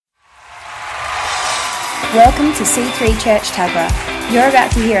Welcome to C3 Church Tuggerah. You're about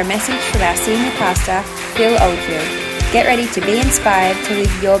to hear a message from our senior pastor, Phil Oldfield. Get ready to be inspired to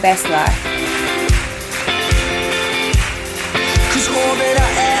live your best life. 'Cause all that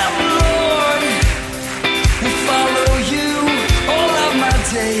I am, Lord, will follow you all of my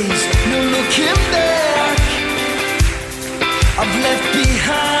days. No looking back. I've left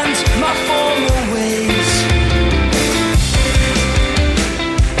behind my former ways.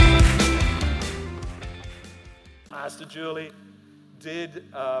 Pastor Julie did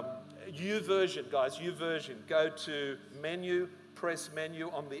YouVersion, guys, YouVersion. Go to menu, press menu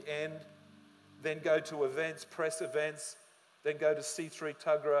on the end, then go to events, press events, then go to C3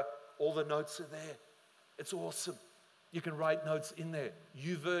 Tuggerah. All the notes are there. It's awesome. You can write notes in there.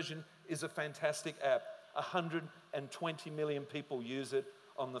 YouVersion is a fantastic app. 120 million people use it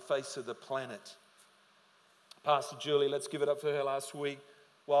on the face of the planet. Pastor Julie, let's give it up for her last week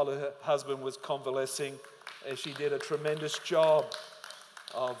while her husband was convalescing. She did a tremendous job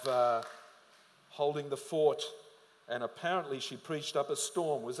of holding the fort, and apparently she preached up a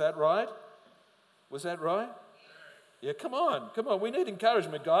storm. Was that right? Was that right? Yeah, come on. We need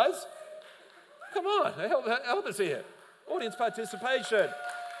encouragement, guys. Come on, help us here. Audience participation.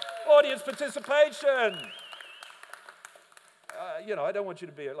 Audience participation. I don't want you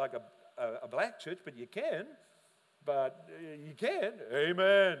to be like a black church, but you can.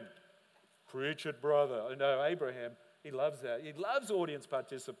 Amen. Preach it, brother. I know Abraham, he loves that. He loves audience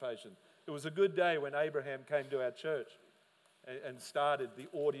participation. It was a good day when Abraham came to our church and started the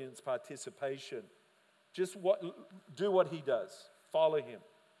audience participation. Just do what he does. Follow him.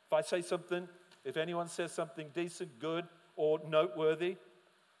 If I say something, if anyone says something decent, good, or noteworthy,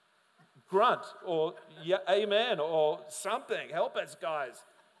 grunt or yeah, amen or something. Help us, guys.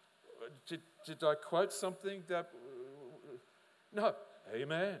 Did I quote something that... No.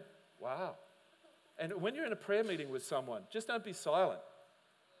 Amen. Wow. And when you're in a prayer meeting with someone, just don't be silent.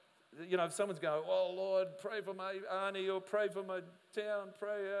 If someone's going, oh, Lord, pray for my auntie or pray for my town,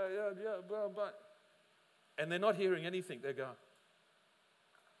 pray, blah, blah. And they're not hearing anything. They're going,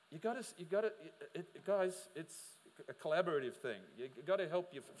 guys, it's a collaborative thing. You got to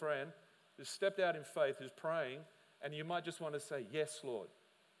help your friend who's stepped out in faith, who's praying, and you might just want to say, yes, Lord.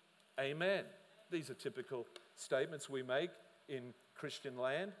 Amen. These are typical statements we make in Christian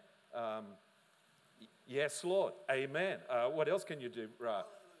land. Yes, Lord. Amen. What else can you do? Right.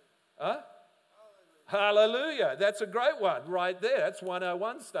 Huh? Hallelujah. That's a great one right there. That's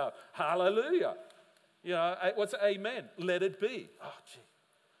 101 stuff. Hallelujah. What's amen? Let it be. Oh, gee.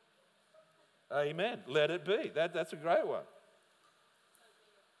 Amen. Let it be. That's a great one.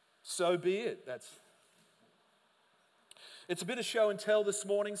 So be it. It's a bit of show and tell this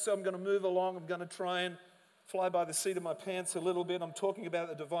morning, so I'm going to move along. I'm going to try and fly by the seat of my pants a little bit. I'm talking about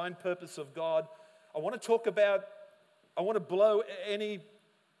the divine purpose of God. I want to blow any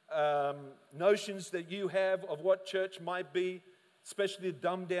notions that you have of what church might be, especially a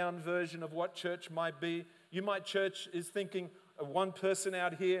dumbed down version of what church might be. Church is thinking of one person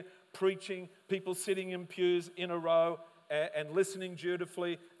out here preaching, people sitting in pews in a row and listening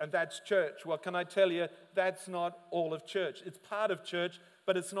dutifully, and that's church. Well, can I tell you, that's not all of church. It's part of church,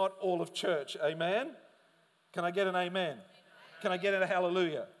 but it's not all of church. Amen? Can I get an amen? Can I get a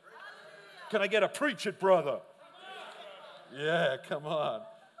hallelujah? Can I get a preach it, brother? Yeah, come on.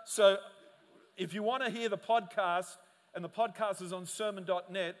 So if you want to hear the podcast, and the podcast is on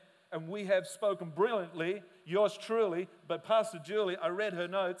sermon.net, and we have spoken brilliantly, yours truly, but Pastor Julie, I read her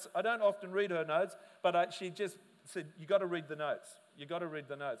notes. I don't often read her notes, but she just said, you got to read the notes. You got to read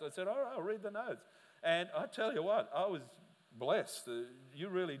the notes. I said, all right, I'll read the notes. And I tell you what, I was blessed. You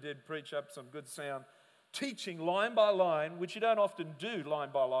really did preach up some good sound teaching line by line, which you don't often do line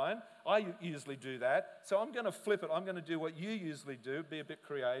by line. I usually do that. So I'm going to flip it. I'm going to do what you usually do, be a bit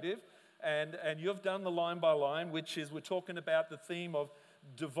creative. And you've done the line by line, which is we're talking about the theme of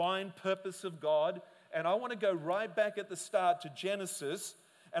divine purpose of God. And I want to go right back at the start to Genesis,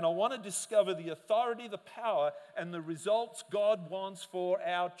 and I want to discover the authority, the power, and the results God wants for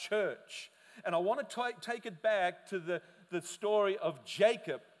our church. And I want to take it back to the story of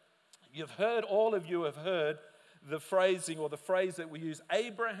Jacob. All of you have heard the phrasing or the phrase that we use,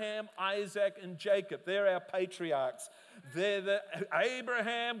 Abraham, Isaac, and Jacob. They're our patriarchs. They're the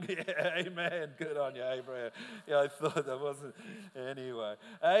Abraham. Yeah, amen. Good on you, Abraham. Yeah, I thought that wasn't. Anyway,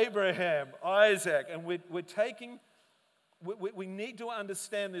 Abraham, Isaac, and we need to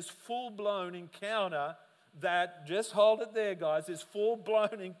understand this full-blown encounter that, just hold it there, guys, this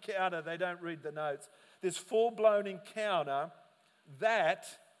full-blown encounter, they don't read the notes, this full-blown encounter that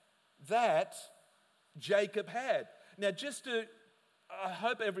Jacob had. Now, I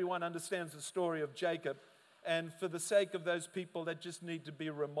hope everyone understands the story of Jacob And for the sake of those people that just need to be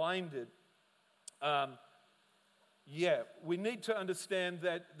reminded, we need to understand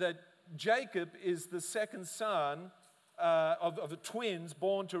that Jacob is the second son of the twins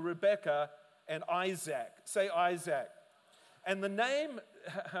born to Rebekah and Isaac. Say Isaac. And the name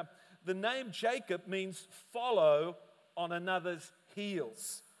Jacob means follow on another's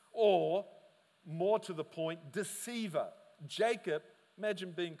heels, or more to the point, deceiver. Jacob,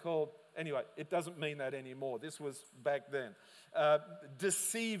 imagine being called, anyway, it doesn't mean that anymore. This was back then.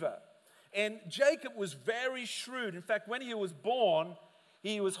 Deceiver. And Jacob was very shrewd. In fact, when he was born,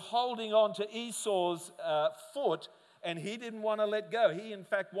 he was holding on to Esau's foot, and he didn't want to let go. He, in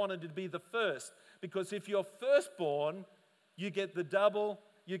fact, wanted to be the first, because if you're firstborn, you get the double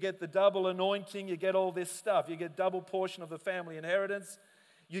anointing, you get all this stuff. You get double portion of the family inheritance.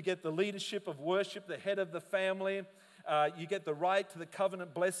 You get the leadership of worship, the head of the family. You get the right to the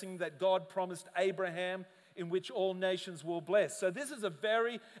covenant blessing that God promised Abraham, in which all nations will bless. So this is a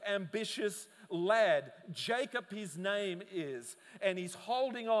very ambitious lad. Jacob, his name is, and he's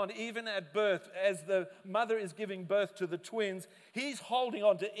holding on even at birth as the mother is giving birth to the twins. He's holding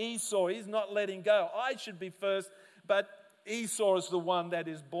on to Esau. He's not letting go. I should be first, but Esau is the one that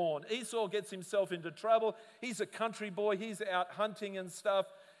is born. Esau gets himself into trouble. He's a country boy. He's out hunting and stuff.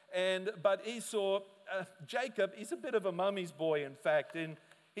 But Esau, Jacob, he's a bit of a mummy's boy, in fact, and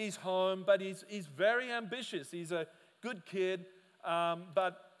he's home, but he's very ambitious. He's a good kid,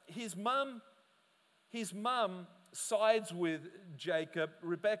 but his mum sides with Jacob.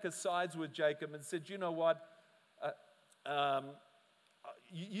 Rebekah sides with Jacob and said, you know what?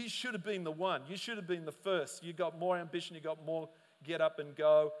 You should have been the one. You should have been the first. You got more ambition. You got more get up and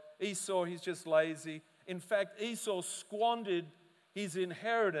go. Esau, he's just lazy. In fact, Esau squandered his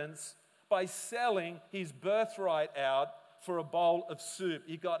inheritance by selling his birthright out for a bowl of soup.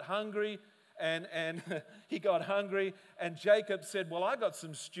 He got hungry, and he got hungry, and Jacob said, well, I got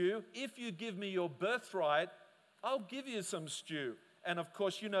some stew. If you give me your birthright, I'll give you some stew. And of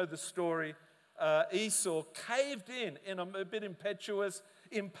course, you know the story. Esau caved in a bit impetuous,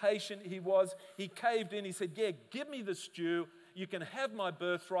 impatient he was. He caved in. He said, yeah, give me the stew. You can have my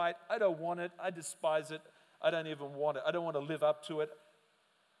birthright. I don't want it. I despise it. I don't even want it. I don't want to live up to it.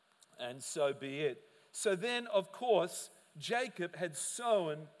 And so be it. So then, of course, Jacob had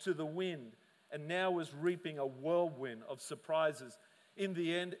sown to the wind and now was reaping a whirlwind of surprises. In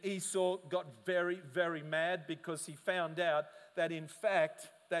the end, Esau got very, very mad because he found out that in fact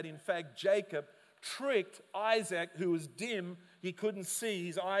Jacob tricked Isaac, who was dim. He couldn't see.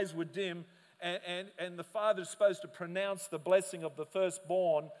 His eyes were dim. And the father's supposed to pronounce the blessing of the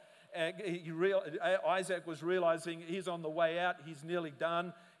firstborn. Isaac was realizing he's on the way out. He's nearly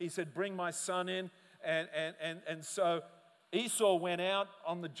done. He said, bring my son in. And so Esau went out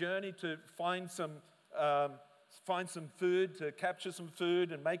on the journey to find some food, to capture some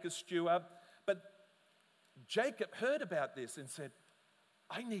food and make a stew up. But Jacob heard about this and said,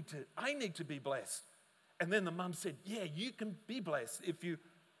 I need to be blessed. And then the mum said, yeah, you can be blessed if you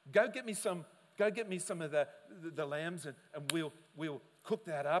go get me some of the lambs and we'll cook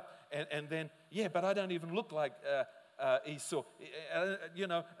that up. And then, yeah, but I don't even look like Esau.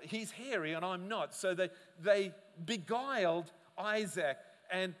 He's hairy and I'm not. So they beguiled Isaac,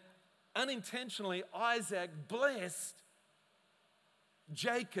 and unintentionally Isaac blessed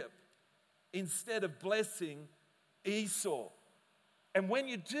Jacob instead of blessing Esau. And when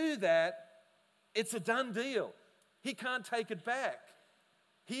you do that, it's a done deal. He can't take it back.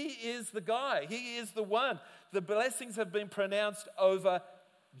 He is the guy. He is the one. The blessings have been pronounced over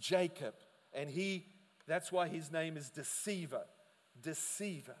Jacob. And that's why his name is Deceiver.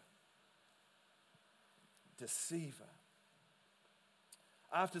 Deceiver. Deceiver.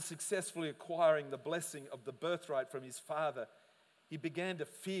 After successfully acquiring the blessing of the birthright from his father, he began to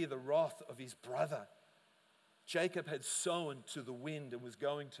fear the wrath of his brother. Jacob had sown to the wind and was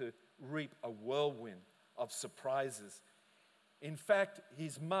going to reap a whirlwind of surprises. In fact,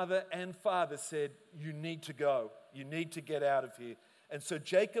 his mother and father said, you need to go. You need to get out of here. And so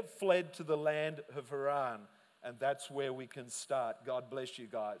Jacob fled to the land of Haran. And that's where we can start. God bless you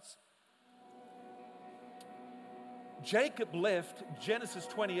guys. Jacob left, Genesis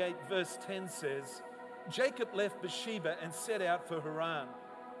 28 verse 10 says, Jacob left Beersheba and set out for Haran.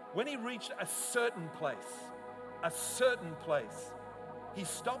 When he reached a certain place, he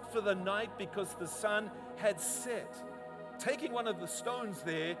stopped for the night because the sun had set. Taking one of the stones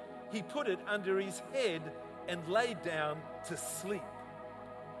there, he put it under his head and laid down to sleep.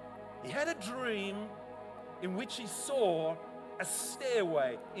 He had a dream in which he saw a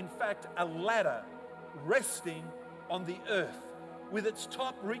stairway, in fact, a ladder resting on the earth, with its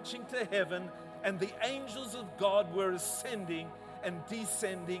top reaching to heaven and the angels of God were ascending and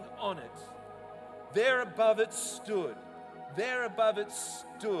descending on it. There above it stood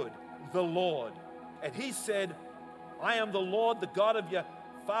the Lord. And he said, I am the Lord, the God of your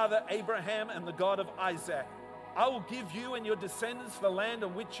father Abraham and the God of Isaac. I will give you and your descendants the land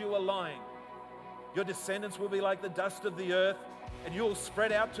on which you are lying. Your descendants will be like the dust of the earth, and you will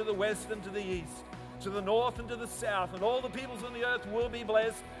spread out to the west and to the east, to the north and to the south, and all the peoples on the earth will be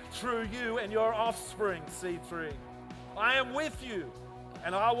blessed through you and your offspring. C3. I am with you,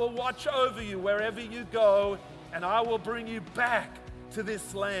 and I will watch over you wherever you go, and I will bring you back to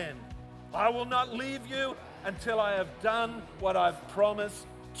this land. I will not leave you until I have done what I've promised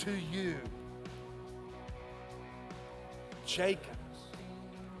to you. Jacob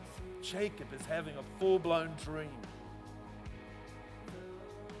is having a full-blown dream.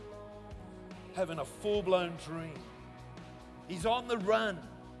 Having a full-blown dream. He's on the run.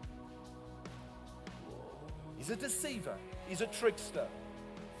 He's a deceiver. He's a trickster.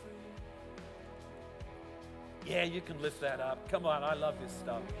 Yeah, you can lift that up. Come on, I love this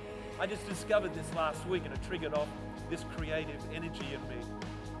stuff. I just discovered this last week and it triggered off this creative energy in me.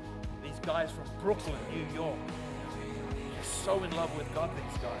 These guys from Brooklyn, New York. They're so in love with God,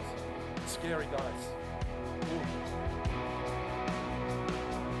 these guys. Scary guys. Ooh.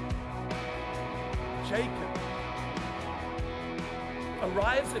 Jacob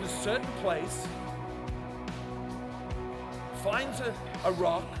arrives at a certain place, finds a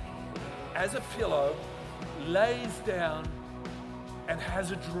rock as a pillow, lays down and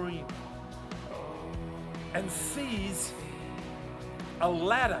has a dream and sees a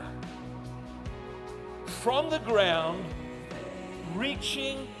ladder from the ground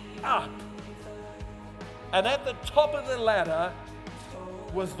reaching up, and at the top of the ladder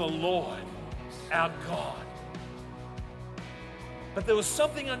was the Lord, our God. But there was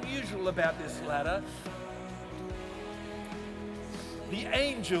something unusual about this ladder. The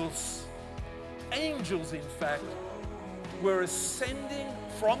angels in fact, were ascending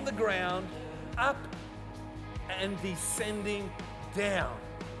from the ground up and descending down.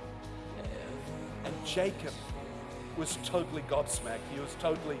 And Jacob was totally gobsmacked. He was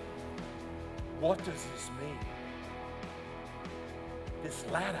totally, what does this mean? This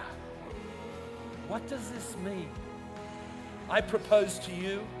ladder. What does this mean? I propose to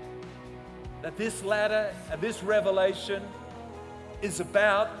you that this ladder and this revelation is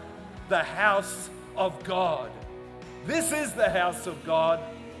about the house of God. This is the house of God.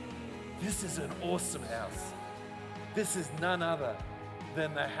 This is an awesome house. This is none other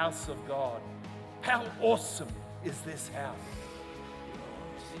than the house of God. How awesome is this house?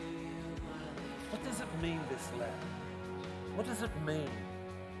 What does it mean, this ladder? What does it mean?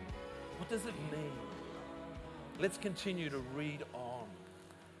 What does it mean? Let's continue to read on.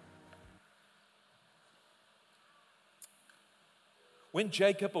 When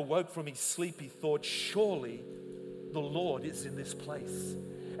Jacob awoke from his sleep, he thought, surely the Lord is in this place,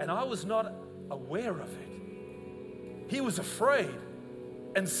 and I was not aware of it. He was afraid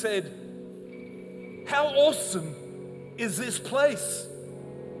and said, how awesome is this place?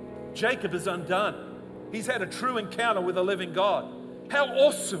 Jacob is undone. He's had a true encounter with a living God. How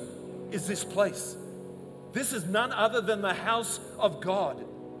awesome is this place? This is none other than the house of God.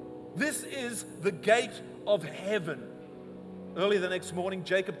 This is the gate of heaven. Early the next morning,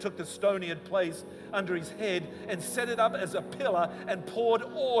 Jacob took the stone he had placed under his head and set it up as a pillar and poured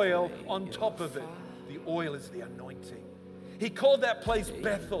oil on top of it. The oil is the anointing. He called that place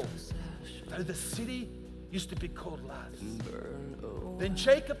Bethel, though the city used to be called Luz. Then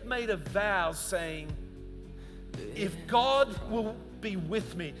Jacob made a vow saying, if God will be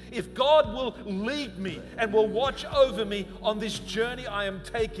with me, if God will lead me and will watch over me on this journey I am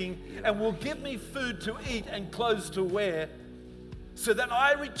taking and will give me food to eat and clothes to wear, so that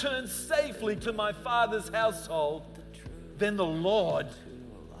I return safely to my father's household, then the Lord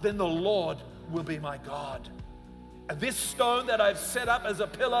will be my God. And this stone that I've set up as a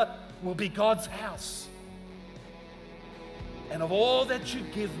pillar will be God's house. And of all that you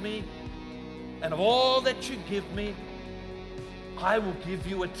give me, I will give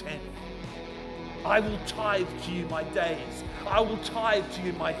you a tenth. I will tithe to you my days. I will tithe to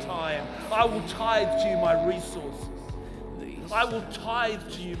you my time. I will tithe to you my resources. I will tithe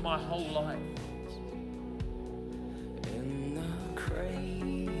to you my whole life.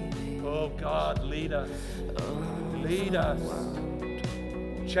 Oh God, lead us. Lead us.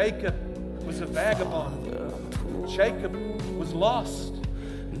 Jacob was a vagabond. Jacob was lost.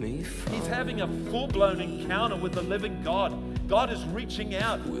 He's having a full-blown encounter with the living God. God is reaching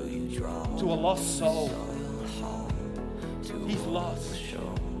out to a lost soul. He's lost.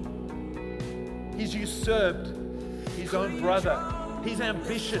 He's usurped his own brother. He's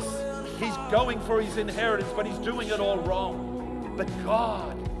ambitious. He's going for his inheritance, but he's doing it all wrong. But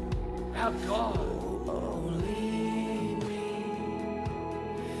God, our God,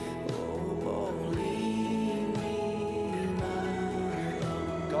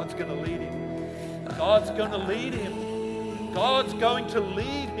 God's going to lead him. God's going to lead him. God's going to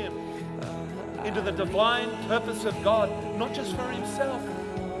lead him into the divine purpose of God, not just for himself,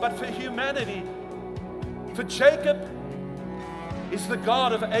 but for humanity. For Jacob is the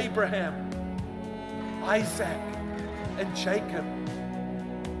God of Abraham, Isaac, and Jacob.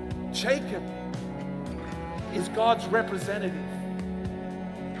 Jacob is God's representative.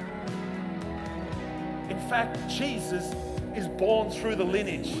 In fact, Jesus is born through the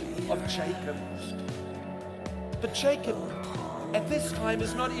lineage of Jacob. But Jacob, at this time,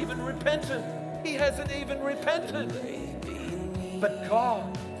 is not even repentant. He hasn't even repented. But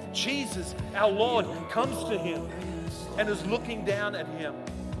God, Jesus, our Lord, comes to him and is looking down at him.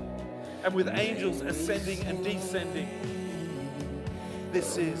 And with angels ascending and descending,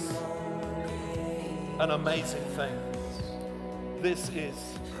 this is an amazing thing. This is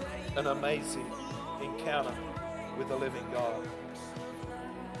an amazing encounter with the living God.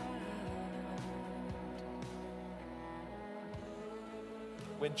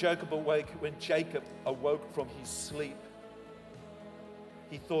 When Jacob awoke from his sleep,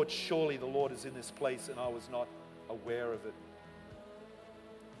 he thought, surely the Lord is in this place and I was not aware of it.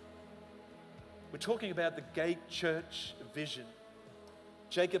 We're talking about the gate church vision.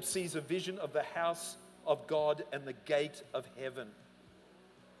 Jacob sees a vision of the house of God and the gate of heaven.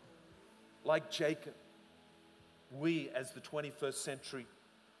 Like Jacob, we as the 21st century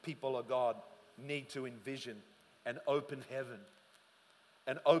people of God need to envision an open heaven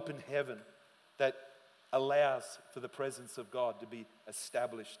that allows for the presence of God to be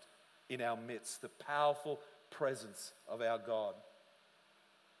established in our midst, the powerful presence of our God.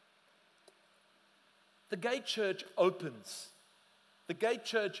 The gate church opens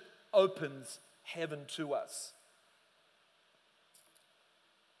heaven to us.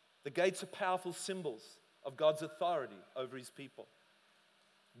 The gates are powerful symbols of God's authority over his people.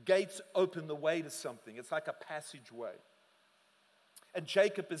 Gates open the way to something. It's like a passageway. And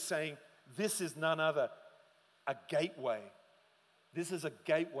Jacob is saying, this is none other a gateway. This is a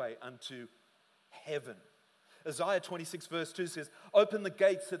gateway unto heaven. Isaiah 26 verse 2 says, open the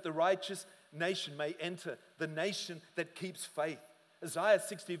gates that the righteous nation may enter, the nation that keeps faith. Isaiah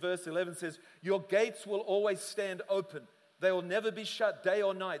 60 verse 11 says, your gates will always stand open. They will never be shut day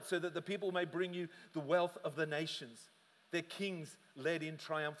or night, so that the people may bring you the wealth of the nations, their kings led in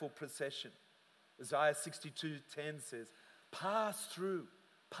triumphal procession. Isaiah 62:10 says, pass through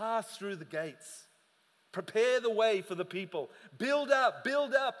the gates. Prepare the way for the people. Build up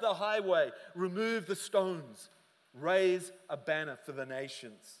the highway. Remove the stones. Raise a banner for the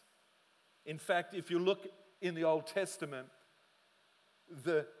nations. In fact, if you look in the Old Testament,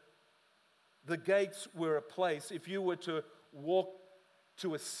 the gates were a place. If you were to walk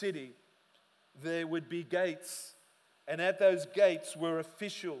to a city, there would be gates. And at those gates were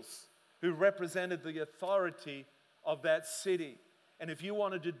officials who represented the authority of that city. And if you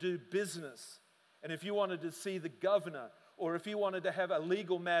wanted to do business, and if you wanted to see the governor, or if you wanted to have a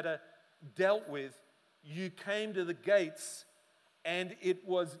legal matter dealt with, you came to the gates, and it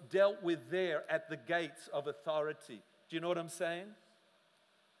was dealt with there at the gates of authority. Do you know what I'm saying?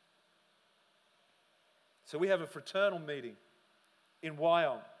 So we have a fraternal meeting in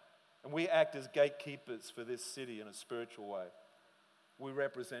Wyong, and we act as gatekeepers for this city in a spiritual way. We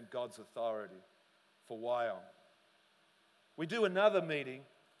represent God's authority for Wyong. We do another meeting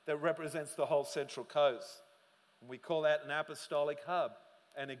that represents the whole Central Coast. And we call that an apostolic hub.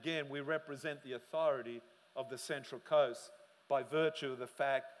 And again, we represent the authority of the Central Coast by virtue of the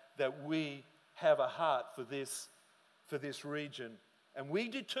fact that we have a heart for this region. And we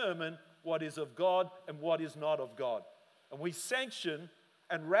determine what is of God and what is not of God. And we sanction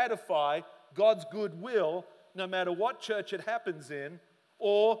and ratify God's good will no matter what church it happens in,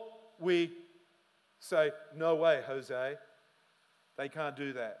 or we say, no way, Jose. They can't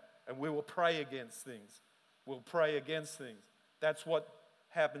do that. And we will pray against things. We'll pray against things. That's what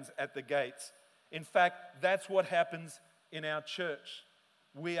happens at the gates. In fact, that's what happens in our church.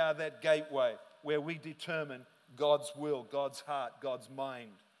 We are that gateway where we determine God's will, God's heart, God's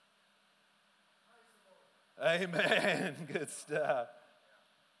mind. Amen. Good stuff.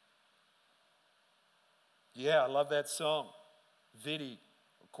 Yeah, I love that song. Vidi,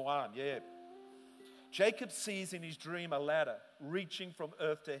 Kwan, yeah. Jacob sees in his dream a ladder reaching from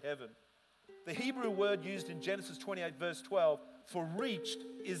earth to heaven. The Hebrew word used in Genesis 28 verse 12 for reached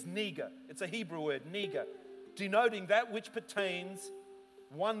is niga. It's a Hebrew word, niga, denoting that which pertains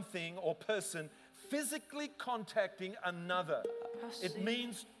one thing or person physically contacting another. It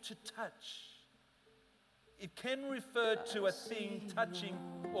means to touch. It can refer to a thing touching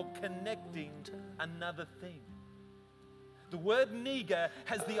or connecting another thing. The word niga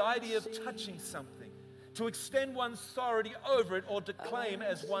has the idea of touching something, to extend one's authority over it or to claim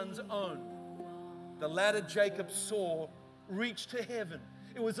as one's own. The ladder Jacob saw reached to heaven.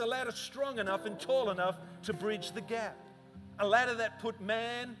 It was a ladder strong enough and tall enough to bridge the gap. A ladder that put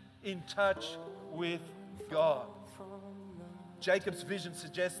man in touch with God. Jacob's vision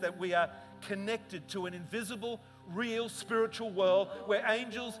suggests that we are connected to an invisible, real spiritual world where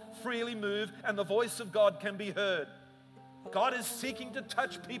angels freely move and the voice of God can be heard. God is seeking to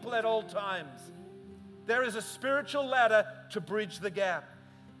touch people at all times. There is a spiritual ladder to bridge the gap.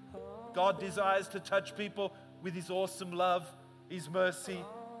 God desires to touch people with His awesome love, His mercy,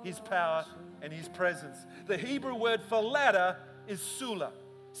 His power, and His presence. The Hebrew word for ladder is sula,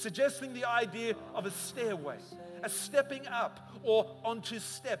 suggesting the idea of a stairway, a stepping up or onto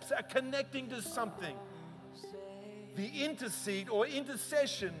steps, a connecting to something. The intercede or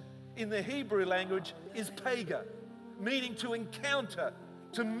intercession in the Hebrew language is pega, meaning to encounter,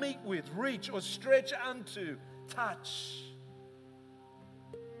 to meet with, reach, or stretch unto, touch.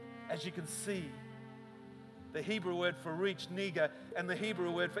 As you can see, the Hebrew word for reach, niga, and the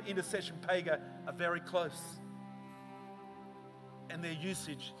Hebrew word for intercession, pega, are very close. And their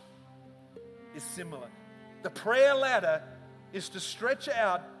usage is similar. The prayer ladder is to stretch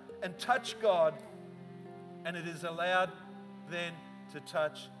out and touch God, and it is allowed then to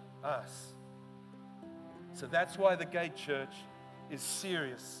touch us. So that's why the Gate Church is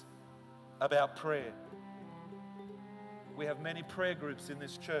serious about prayer. We have many prayer groups in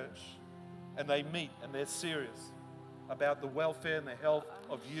this church, and they meet and they're serious about the welfare and the health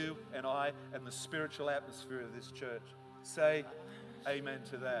of you and I and the spiritual atmosphere of this church. Say amen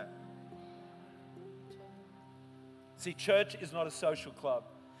to that. See, church is not a social club.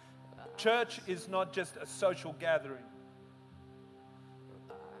 Church is not just a social gathering.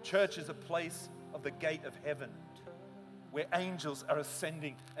 Church is a place of the gate of heaven where angels are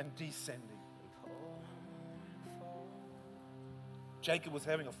ascending and descending. Jacob was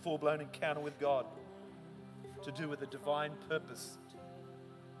having a full-blown encounter with God to do with the divine purpose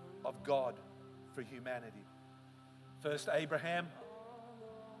of God for humanity. First Abraham,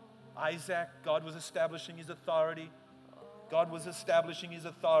 Isaac, God was establishing His authority. God was establishing His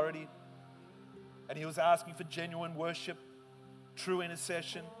authority, and He was asking for genuine worship, true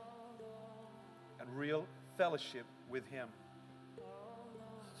intercession, and real fellowship with Him.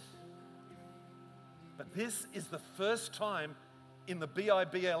 But this is the first time in the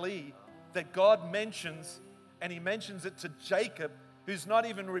Bible that God mentions, and He mentions it to Jacob, who's not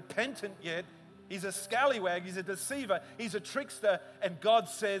even repentant yet. He's a scallywag, he's a deceiver, he's a trickster, and God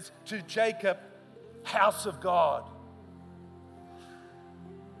says to Jacob, house of God.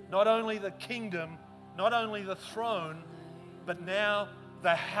 Not only the kingdom, not only the throne, but now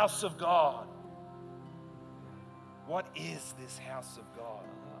the house of God. What is this house of God?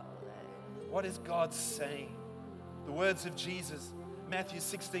 What is God saying? The words of Jesus, Matthew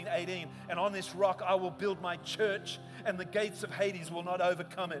 16:18, and on this rock I will build my church, and the gates of Hades will not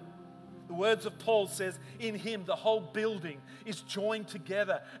overcome it. The words of Paul says, in Him the whole building is joined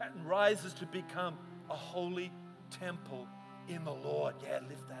together and rises to become a holy temple in the Lord. Yeah,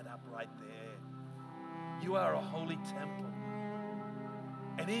 lift that up right there. You are a holy temple.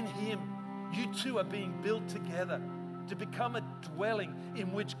 And in Him, you two are being built together to become a dwelling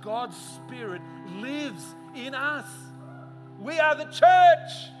in which God's Spirit lives in us. We are the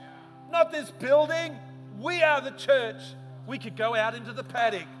church, not this building. We are the church. We could go out into the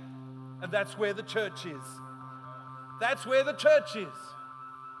paddock, and that's where the church is. That's where the church is.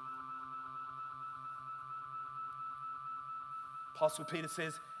 Apostle Peter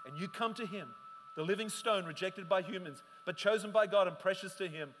says, and you come to Him, the living stone rejected by humans, but chosen by God and precious to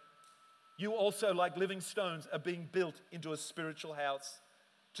Him. You also, like living stones, are being built into a spiritual house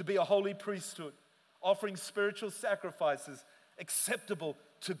to be a holy priesthood, offering spiritual sacrifices acceptable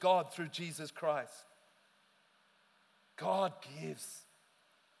to God through Jesus Christ. God gives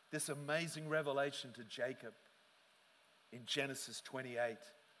this amazing revelation to Jacob in Genesis 28.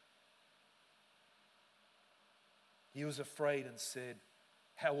 He was afraid and said,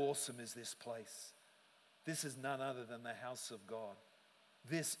 how awesome is this place? This is none other than the house of God.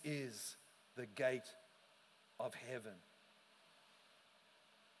 This is the gate of heaven.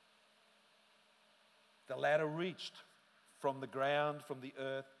 The ladder reached from the ground, from the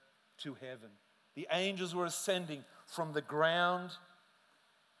earth to heaven. The angels were ascending from the ground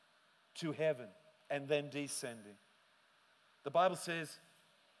to heaven and then descending. The Bible says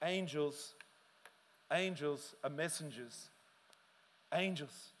angels are messengers.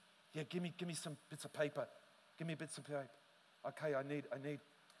 Angels. Yeah, give me some bits of paper. Give me bits of paper. Okay, I need, I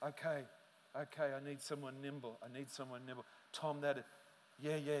need someone nimble. Tom,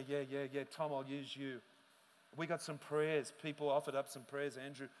 yeah, Tom, I'll use you. We got some prayers. People offered up some prayers.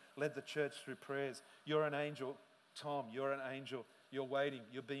 Andrew led the church through prayers. You're an angel. Tom, you're an angel. You're waiting.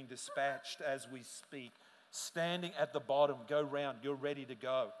 You're being dispatched as we speak. Standing at the bottom, go round. You're ready to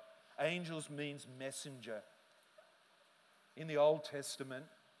go. Angels means messenger. In the Old Testament,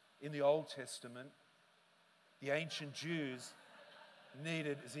 the ancient Jews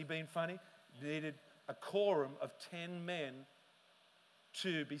needed, is he being funny? Needed a quorum of 10 men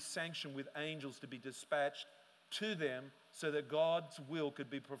to be sanctioned with angels to be dispatched to them so that God's will could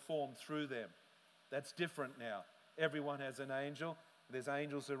be performed through them. That's different now. Everyone has an angel. There's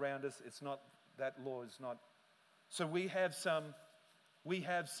angels around us. It's not, that law is not. So we have some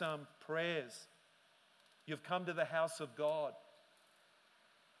prayers. You've come to the house of God.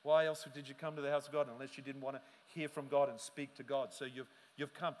 Why else did you come to the house of God unless you didn't want to hear from God and speak to God? So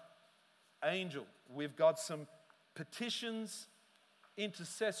you've come. Angel, we've got some petitions,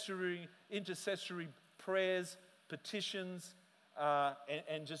 intercessory prayers, petitions,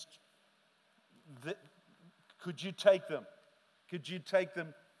 and just, could you take them? Could you take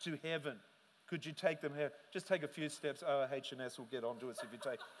them to heaven? Could you take them here? Just take a few steps. H&S will get onto us if you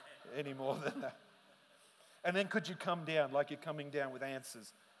take any more than that. And then could you come down like you're coming down with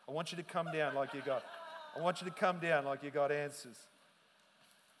answers? I want you to come down like you got answers.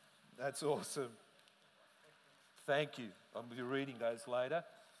 That's awesome. Thank you. I'll be reading those later.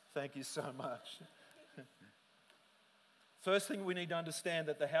 Thank you so much. First thing we need to understand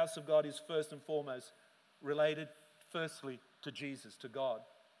that the house of God is first and foremost related, firstly, to Jesus, to God.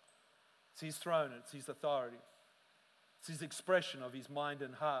 It's his throne, it's his authority. It's his expression of his mind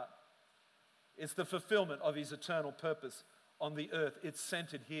and heart. It's the fulfillment of his eternal purpose on the earth. It's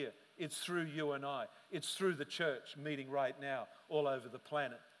centered here. It's through you and I. It's through the church meeting right now all over the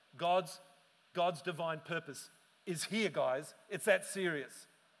planet. God's divine purpose is here, guys. It's that serious.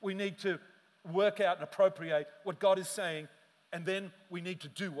 We need to work out and appropriate what God is saying, and then we need to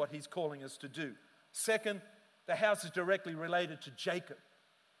do what he's calling us to do. Second, the house is directly related to Jacob.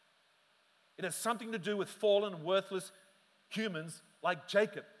 It has something to do with fallen, worthless humans like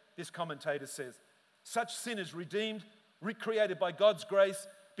Jacob, this commentator says. Such sinners redeemed, recreated by God's grace,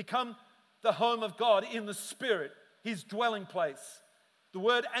 become the home of God in the Spirit, his dwelling place. The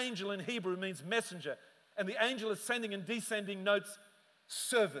word angel in Hebrew means messenger, and the angel ascending and descending notes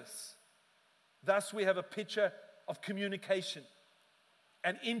service. Thus we have a picture of communication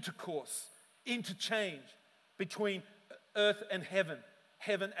and intercourse, interchange between earth and heaven,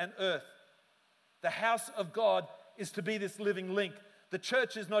 heaven and earth. The house of God is to be this living link. The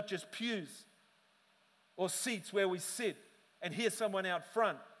church is not just pews or seats where we sit and hear someone out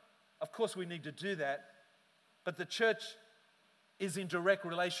front. Of course we need to do that, but the church is in direct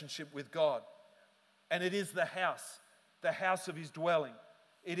relationship with God. And it is the house of his dwelling.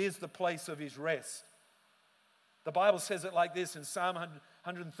 It is the place of his rest. The Bible says it like this in Psalm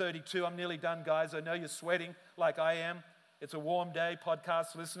 132. I'm nearly done, guys. I know you're sweating like I am. It's a warm day,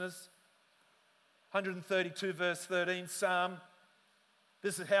 podcast listeners. 132 verse 13, Psalm.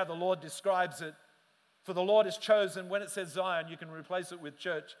 This is how the Lord describes it. For the Lord has chosen, when it says Zion, you can replace it with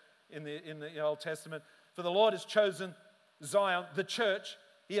church in the Old Testament. For the Lord has chosen Zion, the church.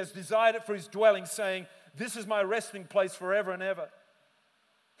 He has desired it for his dwelling, saying, this is my resting place forever and ever.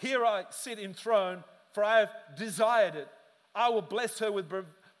 Here I sit enthroned, for I have desired it. I will bless her with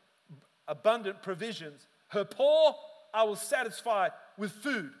abundant provisions. Her poor I will satisfy with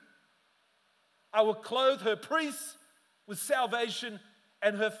food. I will clothe her priests with salvation,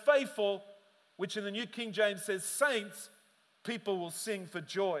 and her faithful, which in the New King James says saints, people will sing for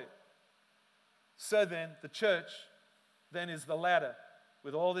joy. So then, the church then is the ladder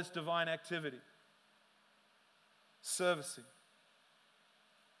with all this divine activity. Servicing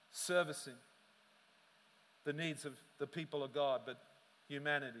the needs of the people of God, but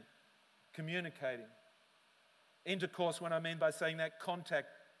humanity. Communicating. Intercourse, what I mean by saying that, contact,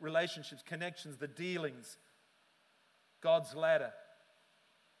 relationships, connections, the dealings. God's ladder.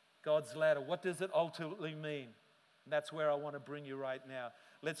 God's ladder. What does it ultimately mean? And that's where I want to bring you right now.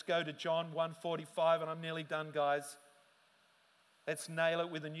 Let's go to John 1:45, and I'm nearly done, guys. Let's nail it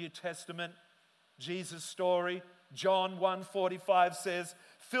with the New Testament. Jesus' story. John 1:45 says,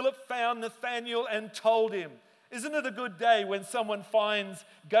 Philip found Nathanael and told him, Isn't it a good day when someone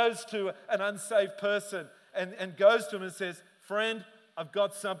goes to an unsaved person and goes to him and says, friend, I've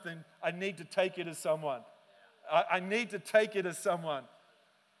got something. I need to take you to someone. I need to take you to someone.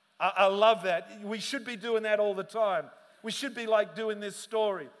 I love that. We should be doing that all the time. We should be like doing this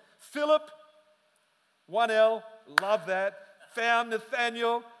story. Philip, 1L, love that, found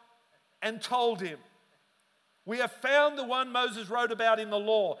Nathanael and told him, we have found the one Moses wrote about in the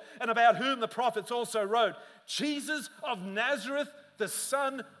law and about whom the prophets also wrote, Jesus of Nazareth, the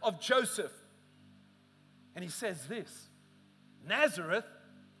son of Joseph. And he says this, Nazareth,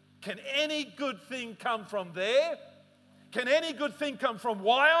 can any good thing come from there? Can any good thing come from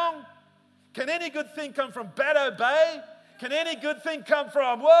Wyong? Can any good thing come from Baddo Bay? Can any good thing come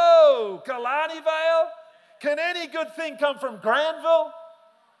from, Killarney Vale? Can any good thing come from Granville?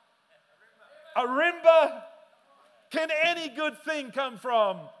 Arimba? Can any good thing come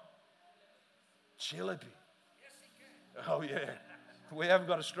from Jillaby? Oh yeah, we haven't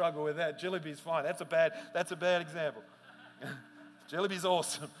got to struggle with that. Jillaby's fine. That's a bad example. Jillaby's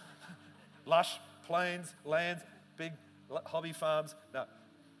awesome. Lush plains, lands, big hobby farms. No.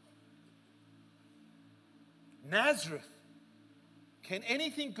 Nazareth. Can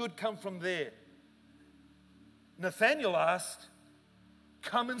anything good come from there? Nathanael asked,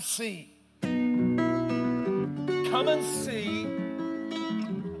 come and see. Come and see.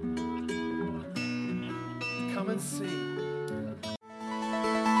 Come and see.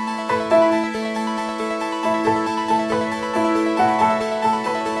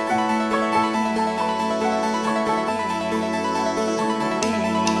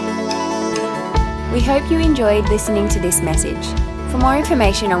 We hope you enjoyed listening to this message. For more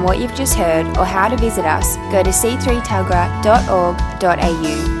information on what you've just heard or how to visit us, go to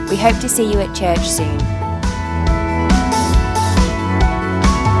c3tuggerah.org.au. We hope to see you at church soon.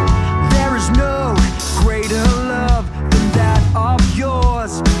 There is no greater love than that of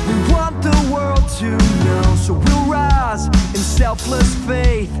yours. We want the world to know, so we'll rise in selfless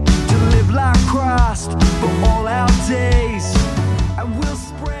faith to live like Christ.